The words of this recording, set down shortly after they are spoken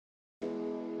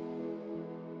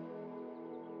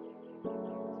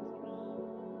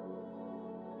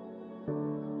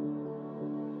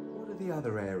the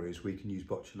other areas we can use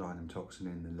botulinum toxin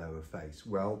in the lower face?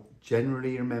 Well,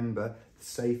 generally remember the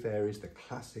safe areas, the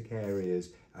classic areas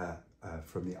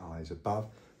from the eyes above.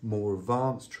 More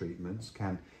advanced treatments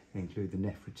can include the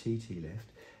Nefertiti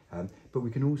lift, but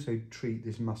we can also treat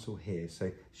this muscle here.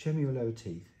 So show me your lower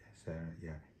teeth, Sarah.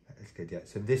 Yeah, that's good. Yeah.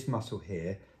 So this muscle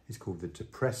here is called the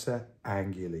Depressor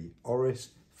Anguli Oris.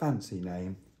 Fancy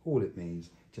name. All it means,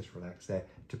 just relax there.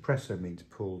 Depressor means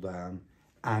pull down.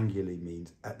 Anguli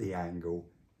means at the angle.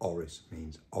 Oris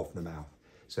means of the mouth.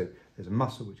 So there's a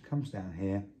muscle which comes down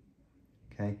here.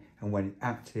 Okay, and when it's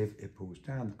active, it pulls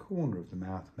down the corner of the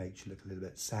mouth, makes you look a little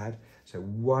bit sad. So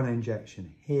one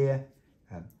injection here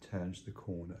turns the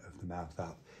corner of the mouth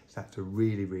up. So that's a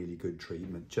really, really good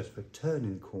treatment just for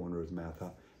turning the corner of the mouth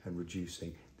up and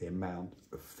reducing the amount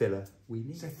of filler we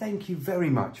need. So thank you very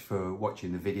much for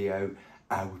watching the video.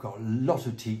 We've got a lot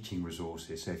of teaching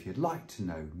resources, so if you'd like to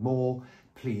know more,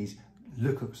 please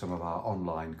look at some of our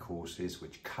online courses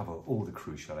which cover all the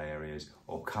crucial areas,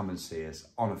 or come and see us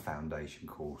on a foundation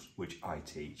course which I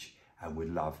teach, and we'd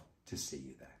love to see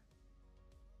you there.